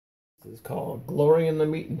This is called Glory in the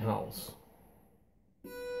Meeting House.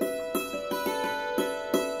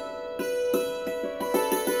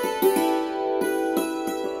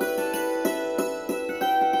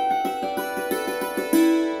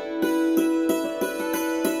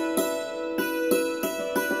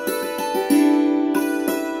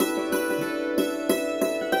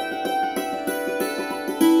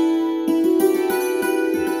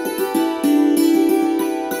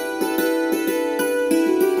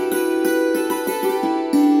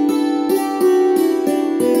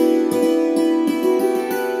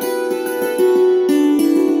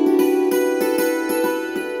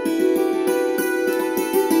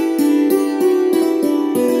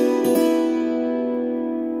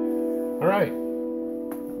 Alright,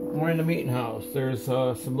 we're in the meeting house. There's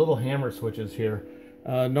some little hammer switches here.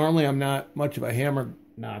 Normally I'm not much of a hammer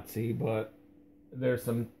Nazi, but there's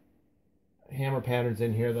some hammer patterns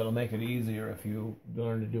in here that'll make it easier if you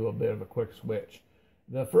learn to do a bit of a quick switch.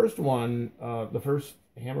 The first one, the first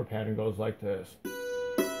hammer pattern goes like this.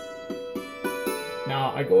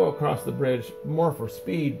 Now I go across the bridge more for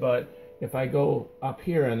speed, but if I go up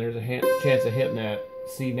here and there's a chance of hitting that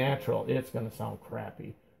C natural, it's going to sound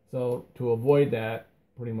crappy. So to avoid that,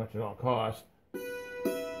 pretty much at all costs.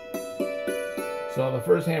 So the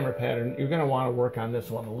first hammer pattern, you're going to want to work on this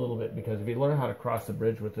one a little bit, because if you learn how to cross the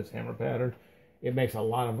bridge with this hammer pattern, it makes a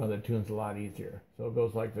lot of other tunes a lot easier. So it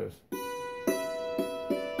goes like this.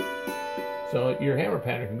 So your hammer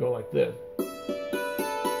pattern can go like this.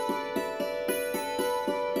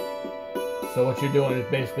 So what you're doing is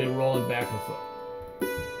basically rolling back and forth.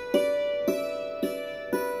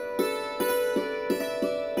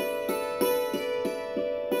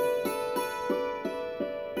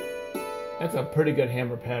 That's a pretty good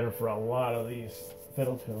hammer pattern for a lot of these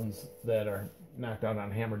fiddle tunes that are knocked out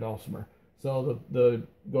on hammer dulcimer. So the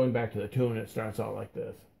going back to the tune, it starts out like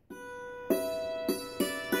this.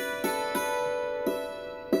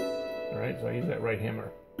 Alright, so I use that right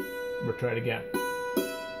hammer. We'll try it again.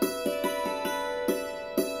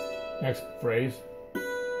 Next phrase.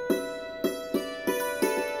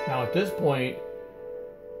 Now at this point,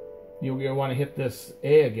 you want to hit this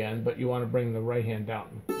A again, but you want to bring the right hand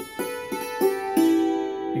down.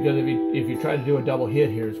 Because if you try to do a double hit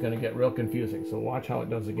here, it's going to get real confusing. So watch how it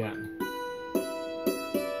does again.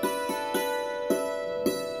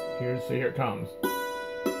 So here it comes.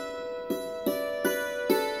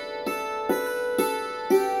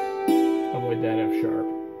 Avoid that F sharp.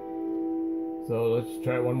 So let's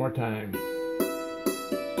try it one more time.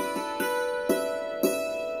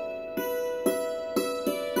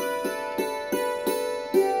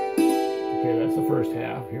 Okay, that's the first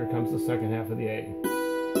half. Here comes the second half of the A.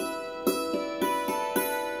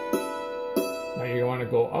 Now you want to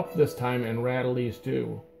go up this time and rattle these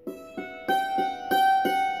two.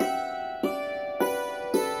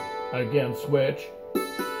 Again, switch.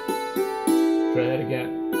 Try that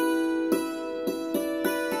again.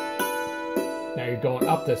 Now you're going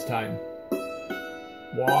up this time.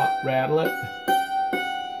 Walk, rattle it.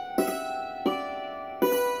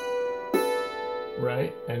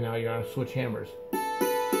 Right, and now you're on switch hammers.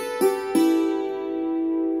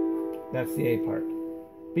 That's the A part.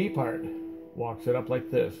 B part walks it up like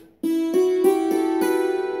this.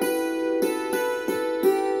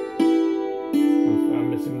 I'm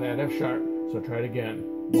missing that F sharp, so try it again.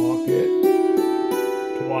 Walk it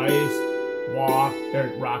twice, walk,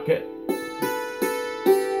 or rock it,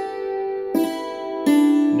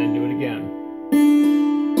 and then do it again.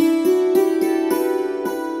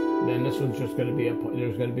 Then this one's just going to be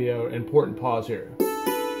there's going to be an important pause here.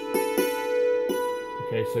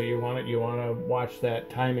 Okay, so you want to watch that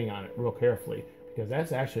timing on it real carefully, because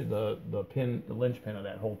that's actually the linchpin of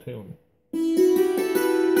that whole tune.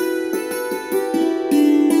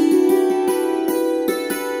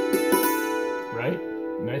 Right?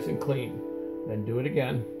 Nice and clean. Then do it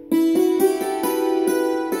again.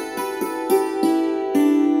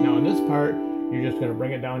 Now in this part, you're just going to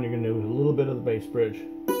bring it down. You're going to do a little bit of the bass bridge.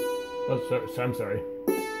 Oh, I'm sorry.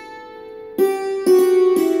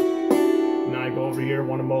 Now I go over here,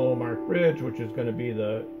 one below marked bridge, which is going to be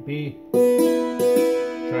the B.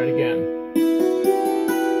 Try it again.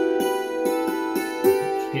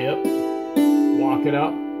 Skip. Walk it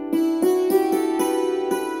up.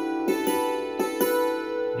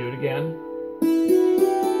 Do it again.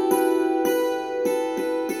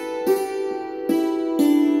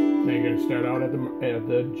 Now you're going to start out at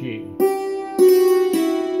the G.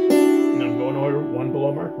 And I'm going over one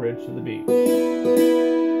below marked bridge to the B.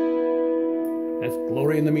 That's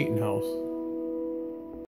Glory in the Meeting House.